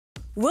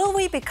Will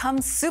we become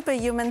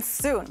superhumans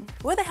soon,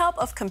 with the help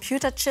of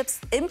computer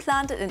chips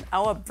implanted in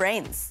our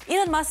brains?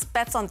 Elon Musk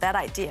bets on that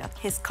idea.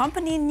 His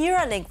company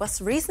Neuralink was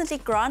recently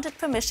granted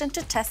permission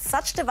to test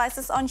such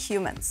devices on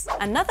humans.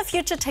 Another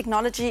future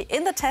technology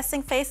in the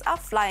testing phase are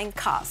flying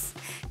cars.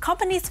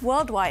 Companies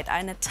worldwide are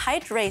in a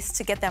tight race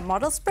to get their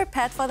models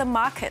prepared for the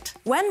market.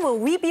 When will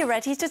we be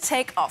ready to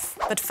take off?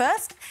 But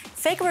first,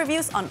 fake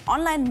reviews on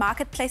online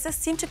marketplaces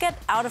seem to get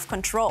out of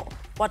control.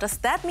 What does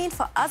that mean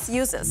for us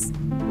users?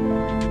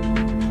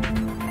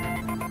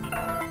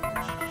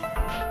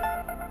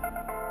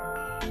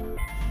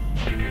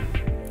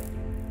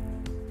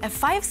 A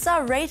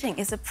 5-star rating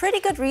is a pretty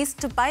good reason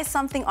to buy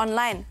something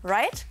online,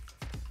 right?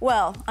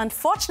 Well,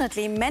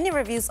 unfortunately, many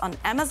reviews on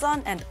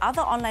Amazon and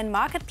other online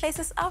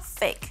marketplaces are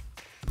fake.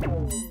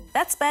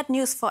 That's bad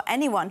news for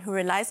anyone who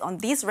relies on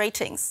these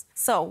ratings.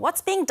 So,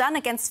 what's being done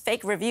against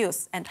fake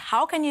reviews and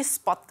how can you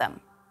spot them?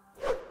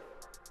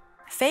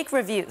 Fake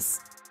reviews.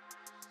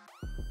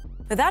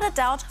 Without a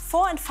doubt,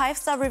 4- and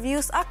 5-star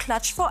reviews are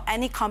clutch for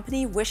any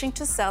company wishing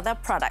to sell their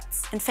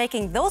products. And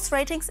faking those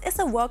ratings is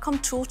a welcome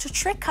tool to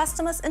trick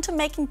customers into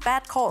making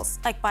bad calls,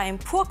 like buying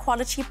poor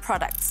quality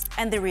products.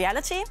 And the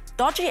reality?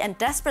 Dodgy and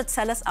desperate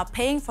sellers are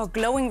paying for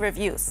glowing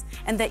reviews,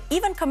 and they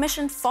even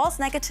commission false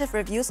negative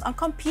reviews on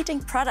competing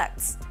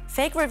products.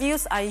 Fake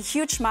reviews are a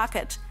huge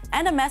market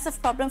and a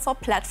massive problem for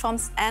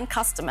platforms and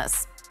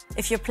customers.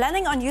 If you're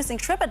planning on using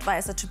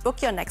TripAdvisor to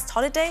book your next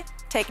holiday,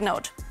 take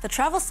note. The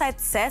travel site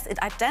says it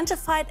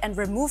identified and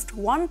removed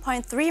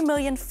 1.3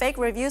 million fake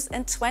reviews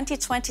in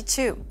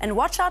 2022. And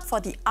watch out for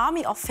the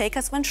army of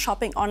fakers when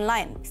shopping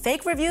online.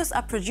 Fake reviews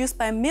are produced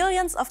by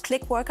millions of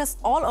click workers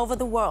all over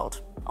the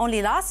world.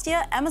 Only last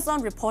year,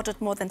 Amazon reported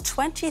more than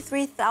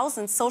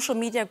 23,000 social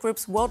media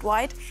groups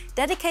worldwide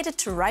dedicated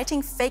to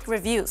writing fake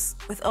reviews,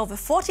 with over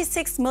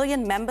 46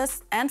 million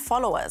members and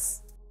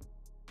followers.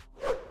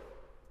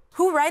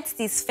 Who writes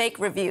these fake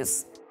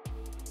reviews?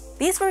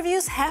 These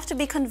reviews have to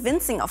be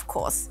convincing, of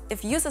course.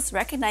 If users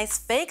recognize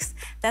fakes,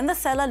 then the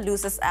seller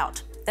loses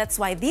out. That's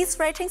why these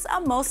ratings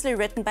are mostly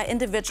written by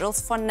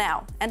individuals for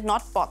now, and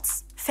not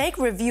bots. Fake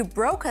review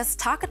brokers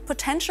target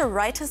potential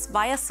writers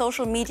via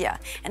social media,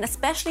 and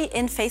especially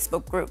in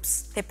Facebook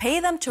groups. They pay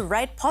them to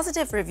write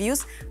positive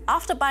reviews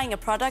after buying a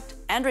product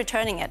and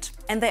returning it.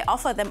 And they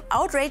offer them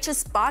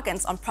outrageous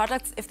bargains on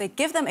products if they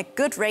give them a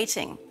good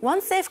rating.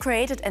 Once they've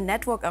created a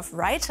network of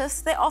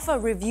writers, they offer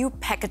review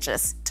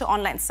packages to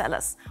online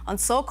sellers on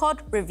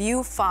so-called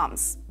review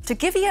farms. To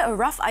give you a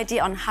rough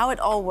idea on how it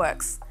all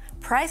works,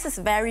 prices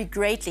vary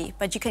greatly,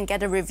 but you can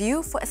get a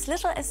review for as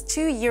little as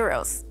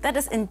 €2. That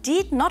is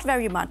indeed not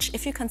very much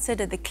if you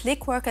consider the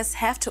click workers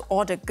have to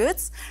order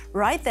goods,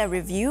 write their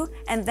review,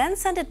 and then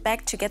send it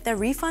back to get their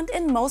refund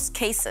in most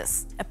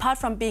cases. Apart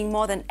from being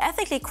more than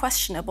ethically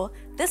questionable,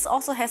 this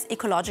also has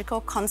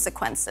ecological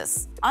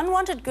consequences.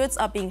 Unwanted goods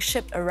are being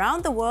shipped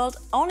around the world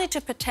only to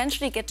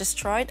potentially get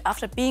destroyed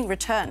after being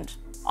returned.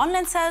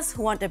 Online sellers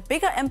who want a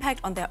bigger impact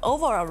on their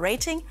overall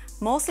rating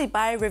mostly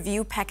buy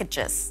review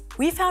packages.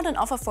 We found an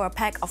offer for a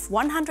pack of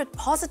 100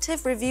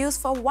 positive reviews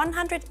for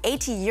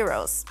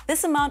 €180.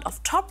 This amount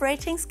of top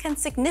ratings can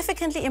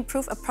significantly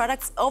improve a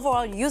product's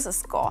overall user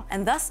score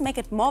and thus make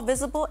it more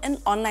visible in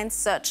online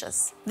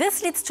searches.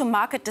 This leads to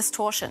market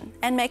distortion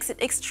and makes it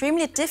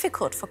extremely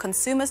difficult for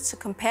consumers to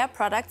compare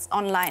products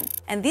online.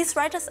 And these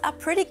writers are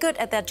pretty good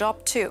at their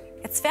job too.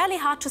 It's fairly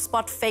hard to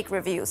spot fake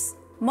reviews.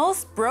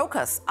 Most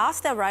brokers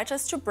ask their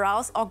writers to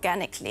browse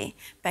organically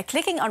by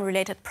clicking on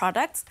related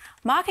products,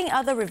 marking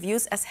other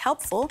reviews as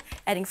helpful,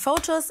 adding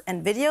photos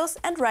and videos,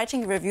 and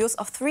writing reviews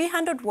of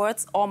 300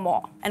 words or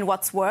more. And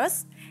what's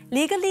worse?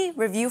 Legally,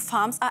 review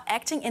farms are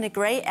acting in a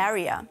gray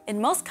area. In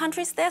most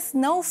countries, there's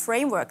no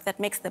framework that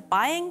makes the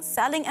buying,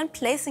 selling, and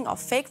placing of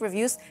fake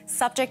reviews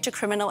subject to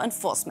criminal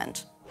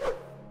enforcement.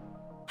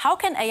 How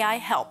can AI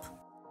help?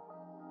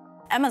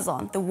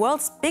 Amazon, the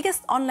world's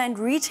biggest online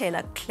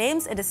retailer,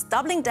 claims it is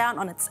doubling down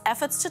on its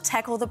efforts to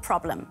tackle the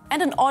problem.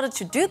 And in order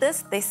to do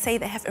this, they say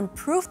they have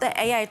improved their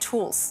AI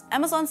tools.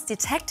 Amazon's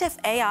Detective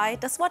AI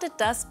does what it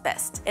does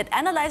best. It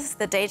analyzes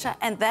the data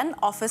and then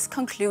offers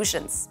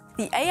conclusions.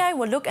 The AI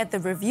will look at the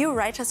review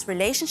writer's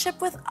relationship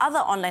with other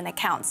online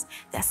accounts,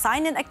 their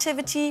sign-in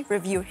activity,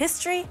 review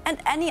history, and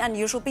any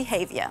unusual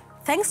behavior.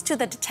 Thanks to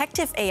the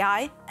Detective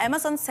AI,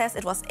 Amazon says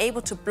it was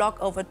able to block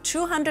over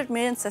 200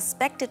 million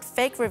suspected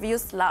fake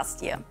reviews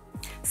last year.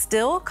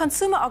 Still,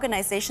 consumer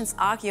organizations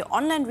argue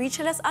online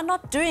retailers are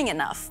not doing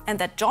enough and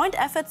that joint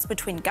efforts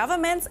between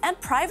governments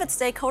and private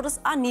stakeholders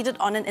are needed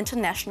on an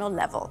international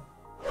level.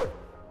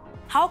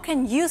 How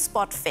can you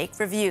spot fake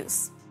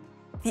reviews?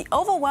 The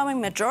overwhelming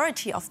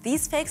majority of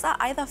these fakes are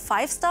either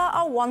 5-star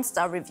or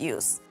 1-star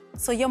reviews.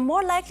 So you're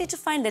more likely to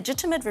find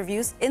legitimate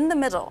reviews in the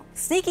middle.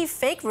 Sneaky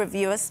fake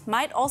reviewers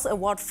might also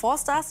award 4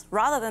 stars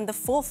rather than the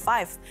full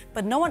 5,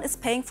 but no one is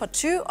paying for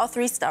 2 or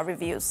 3-star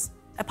reviews.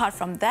 Apart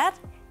from that,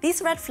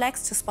 these red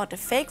flags to spot a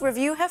fake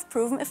review have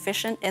proven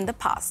efficient in the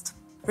past.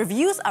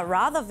 Reviews are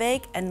rather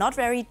vague and not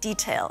very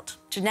detailed.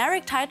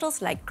 Generic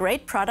titles like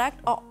great product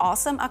or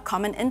awesome are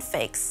common in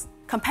fakes.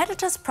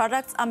 Competitors'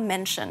 products are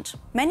mentioned.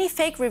 Many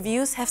fake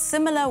reviews have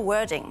similar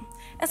wording,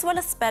 as well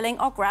as spelling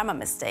or grammar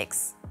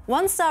mistakes.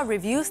 One-star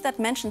reviews that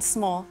mention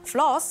small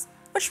flaws,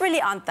 which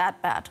really aren't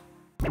that bad.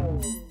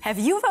 Have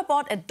you ever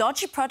bought a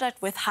dodgy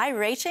product with high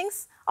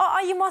ratings? Or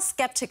are you more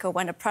skeptical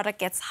when a product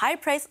gets high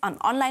praise on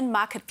online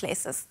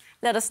marketplaces?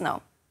 Let us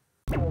know.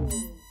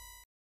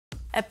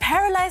 A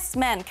paralyzed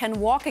man can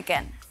walk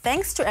again,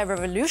 thanks to a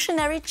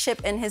revolutionary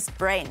chip in his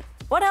brain.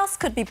 What else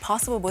could be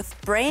possible with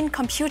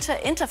brain-computer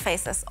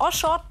interfaces, or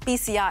short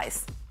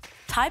BCIs?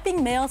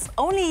 Typing mails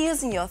only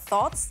using your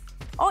thoughts,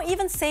 or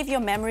even save your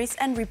memories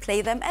and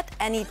replay them at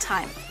any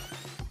time.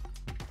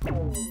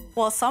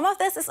 Well, some of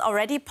this is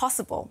already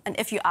possible, and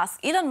if you ask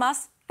Elon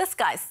Musk, the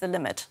sky's the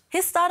limit.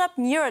 His startup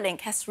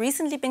Neuralink has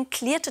recently been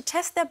cleared to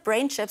test their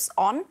brain chips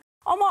on,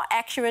 or more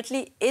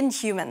accurately, in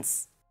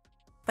humans.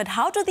 But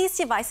how do these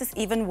devices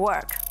even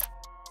work?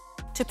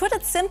 To put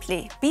it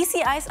simply,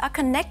 BCIs are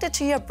connected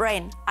to your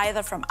brain,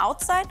 either from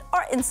outside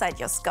or inside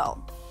your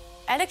skull.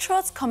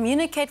 Electrodes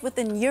communicate with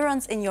the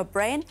neurons in your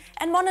brain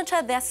and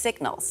monitor their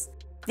signals.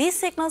 These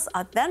signals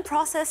are then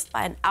processed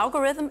by an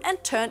algorithm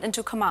and turned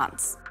into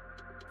commands.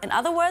 In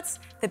other words,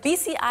 the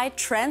BCI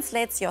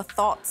translates your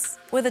thoughts.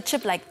 With a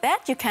chip like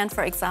that, you can,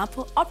 for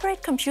example,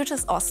 operate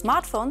computers or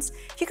smartphones,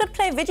 you could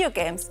play video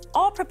games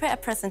or prepare a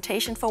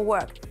presentation for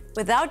work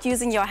without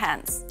using your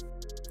hands.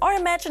 Or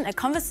imagine a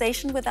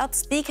conversation without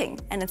speaking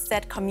and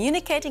instead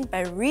communicating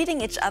by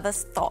reading each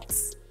other's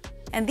thoughts.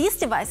 And these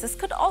devices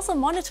could also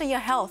monitor your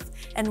health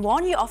and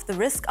warn you of the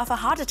risk of a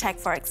heart attack,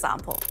 for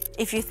example.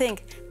 If you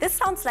think this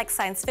sounds like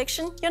science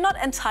fiction, you're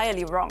not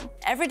entirely wrong.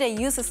 Everyday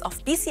uses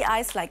of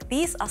BCIs like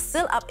these are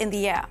still up in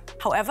the air.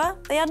 However,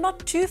 they are not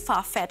too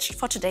far-fetched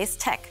for today's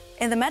tech.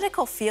 In the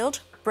medical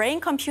field,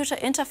 brain-computer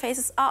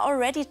interfaces are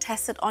already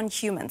tested on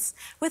humans,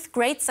 with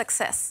great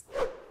success.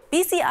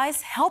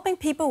 BCIs helping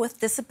people with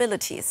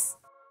disabilities.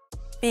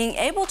 Being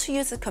able to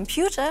use a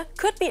computer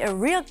could be a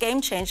real game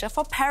changer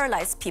for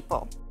paralyzed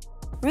people.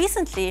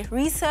 Recently,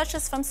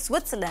 researchers from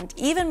Switzerland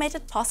even made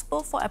it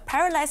possible for a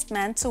paralyzed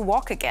man to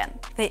walk again.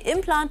 They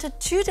implanted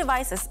 2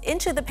 devices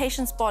into the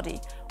patient's body,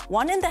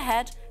 one in the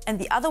head and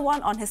the other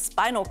one on his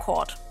spinal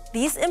cord.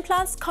 These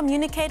implants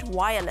communicate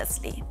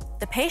wirelessly.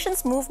 The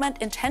patient's movement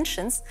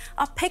intentions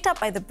are picked up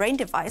by the brain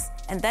device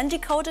and then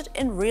decoded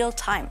in real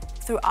time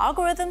through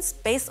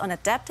algorithms based on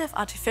adaptive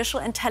artificial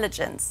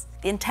intelligence.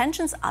 The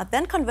intentions are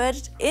then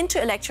converted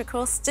into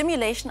electrical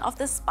stimulation of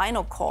the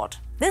spinal cord.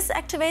 This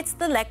activates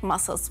the leg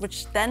muscles,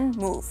 which then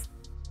move.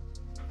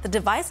 The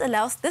device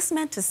allows this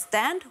man to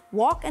stand,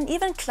 walk, and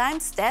even climb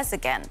stairs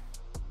again.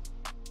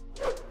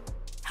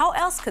 How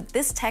else could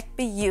this tech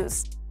be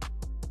used?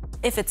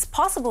 If it's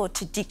possible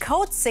to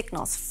decode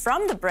signals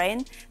from the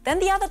brain,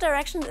 then the other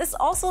direction is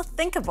also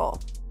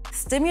thinkable.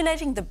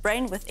 Stimulating the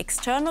brain with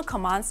external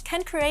commands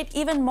can create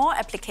even more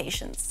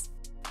applications.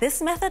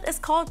 This method is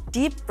called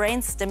deep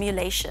brain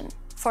stimulation.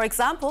 For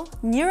example,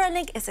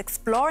 Neuralink is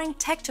exploring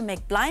tech to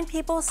make blind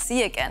people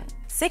see again.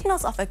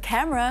 Signals of a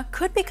camera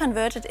could be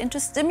converted into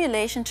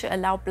stimulation to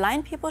allow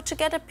blind people to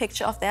get a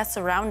picture of their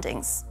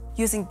surroundings.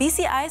 Using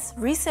BCIs,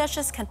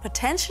 researchers can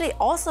potentially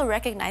also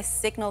recognize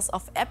signals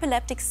of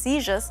epileptic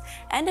seizures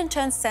and in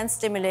turn send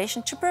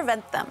stimulation to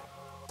prevent them.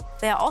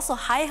 There are also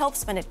high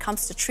hopes when it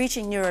comes to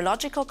treating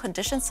neurological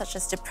conditions such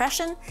as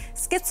depression,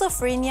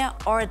 schizophrenia,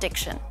 or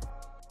addiction.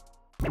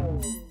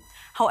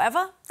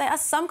 However, there are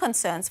some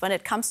concerns when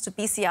it comes to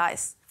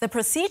BCIs. The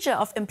procedure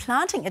of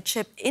implanting a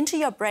chip into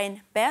your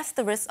brain bears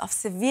the risk of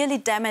severely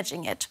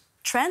damaging it.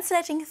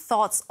 Translating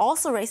thoughts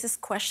also raises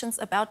questions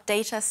about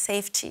data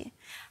safety.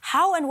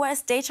 How and where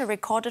is data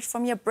recorded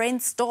from your brain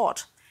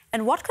stored?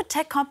 And what could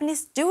tech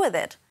companies do with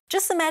it?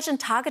 Just imagine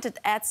targeted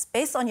ads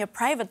based on your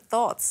private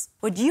thoughts.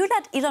 Would you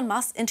let Elon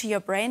Musk into your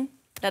brain?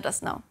 Let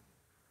us know.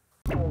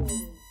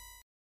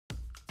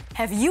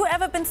 Have you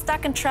ever been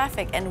stuck in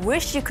traffic and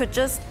wished you could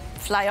just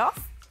fly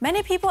off?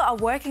 Many people are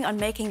working on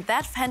making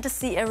that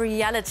fantasy a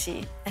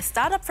reality. A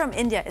startup from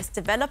India is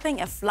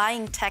developing a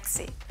flying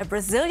taxi. A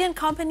Brazilian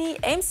company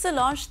aims to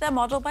launch their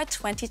model by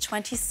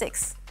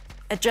 2026.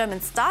 A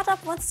German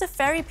startup wants to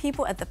ferry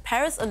people at the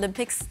Paris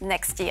Olympics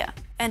next year.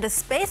 And a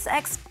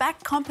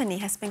SpaceX-backed company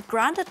has been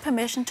granted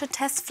permission to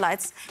test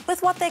flights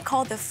with what they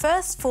call the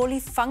first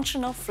fully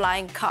functional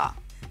flying car.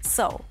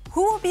 So,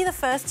 who will be the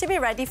first to be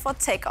ready for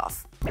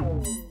takeoff?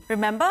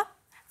 Remember?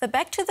 The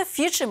Back to the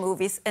Future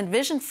movies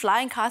envisioned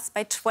flying cars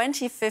by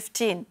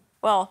 2015.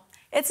 Well,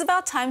 it's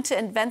about time to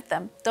invent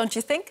them, don't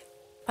you think?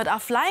 But are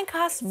flying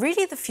cars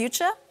really the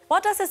future?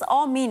 What does this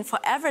all mean for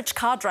average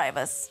car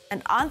drivers?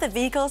 And aren't the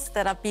vehicles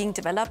that are being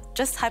developed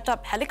just hyped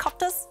up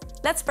helicopters?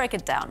 Let's break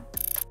it down.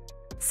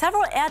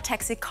 Several air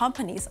taxi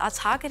companies are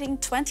targeting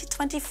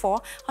 2024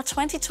 or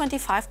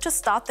 2025 to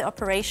start their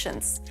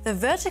operations. The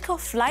Vertical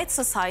Flight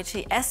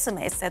Society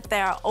estimates that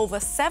there are over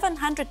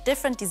 700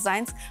 different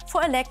designs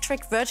for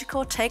electric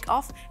vertical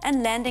takeoff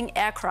and landing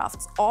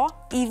aircrafts, or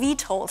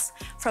eVTOLs,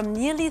 from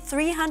nearly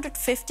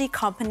 350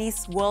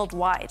 companies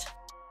worldwide.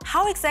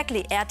 how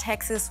exactly air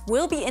taxis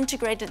will be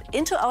integrated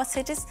into our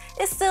cities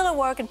is still a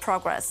work in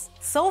progress.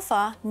 So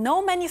far,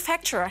 no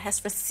manufacturer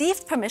has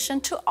received permission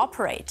to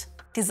operate.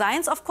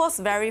 Designs, of course,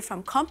 vary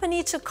from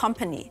company to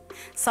company.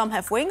 Some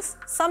have wings,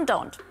 some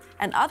don't.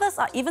 And others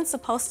are even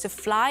supposed to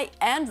fly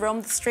and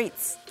roam the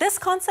streets. This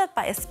concept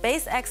by a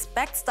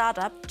SpaceX-backed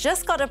startup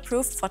just got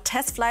approved for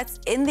test flights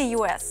in the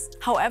US.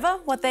 However,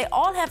 what they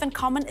all have in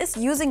common is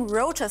using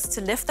rotors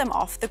to lift them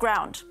off the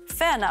ground.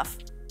 Fair enough.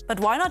 But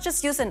why not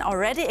just use an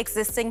already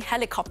existing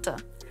helicopter?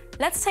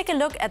 Let's take a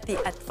look at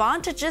the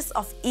advantages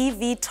of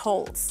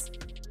eVTOLs.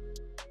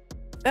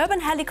 Urban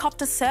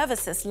helicopter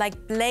services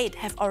like Blade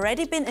have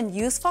already been in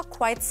use for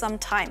quite some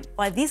time.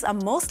 While these are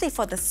mostly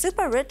for the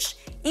super rich,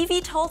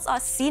 eVTOLs are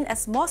seen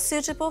as more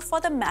suitable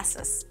for the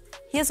masses.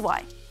 Here's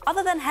why.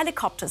 Other than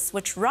helicopters,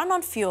 which run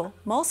on fuel,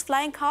 most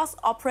flying cars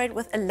operate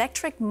with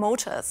electric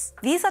motors.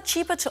 These are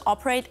cheaper to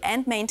operate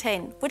and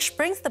maintain, which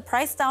brings the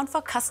price down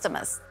for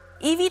customers.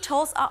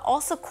 eVTOLs are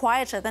also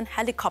quieter than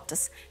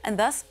helicopters and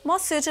thus more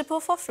suitable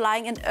for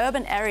flying in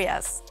urban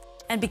areas.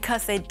 And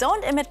because they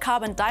don't emit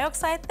carbon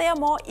dioxide, they are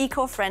more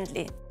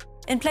eco-friendly.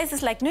 In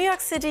places like New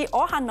York City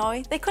or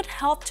Hanoi, they could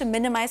help to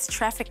minimize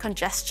traffic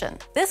congestion.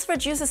 This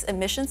reduces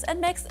emissions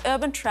and makes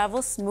urban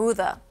travel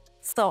smoother.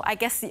 So I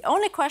guess the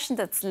only question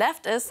that's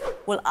left is,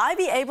 will I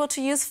be able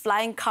to use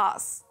flying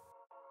cars?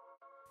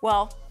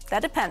 Well,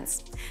 that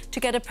depends. To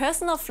get a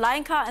personal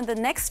flying car in the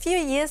next few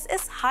years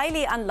is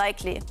highly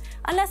unlikely,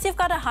 unless you've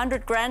got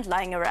 100 grand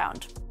lying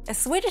around. A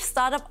Swedish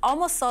startup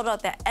almost sold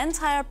out their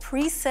entire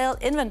pre-sale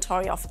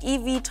inventory of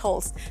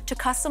eVTOLs to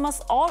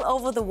customers all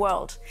over the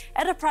world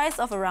at a price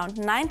of around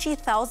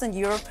 90,000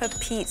 euro per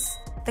piece.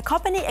 The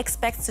company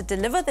expects to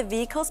deliver the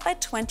vehicles by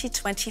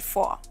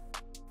 2024.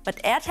 But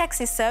air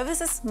taxi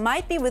services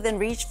might be within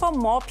reach for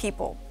more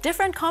people.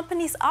 Different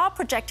companies are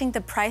projecting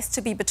the price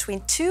to be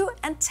between 2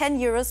 and 10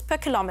 euros per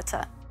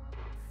kilometer.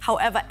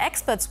 However,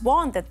 experts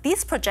warn that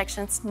these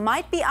projections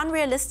might be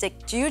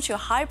unrealistic due to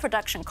high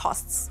production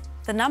costs.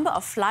 The number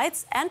of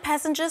flights and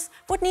passengers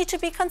would need to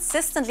be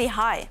consistently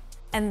high.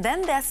 And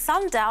then there's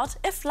some doubt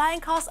if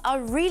flying cars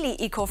are really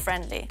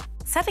eco-friendly.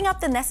 Setting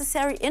up the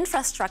necessary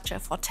infrastructure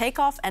for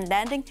takeoff and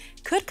landing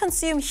could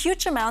consume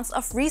huge amounts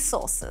of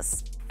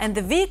resources. And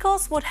the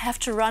vehicles would have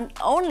to run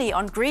only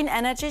on green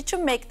energy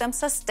to make them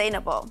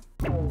sustainable.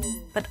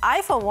 But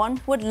I, for one,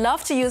 would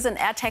love to use an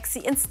air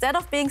taxi instead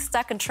of being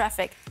stuck in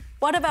traffic.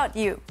 What about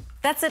you?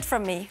 That's it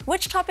from me.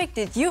 Which topic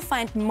did you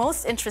find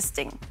most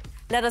interesting?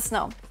 Let us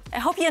know. I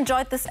hope you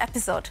enjoyed this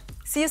episode.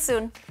 See you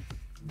soon.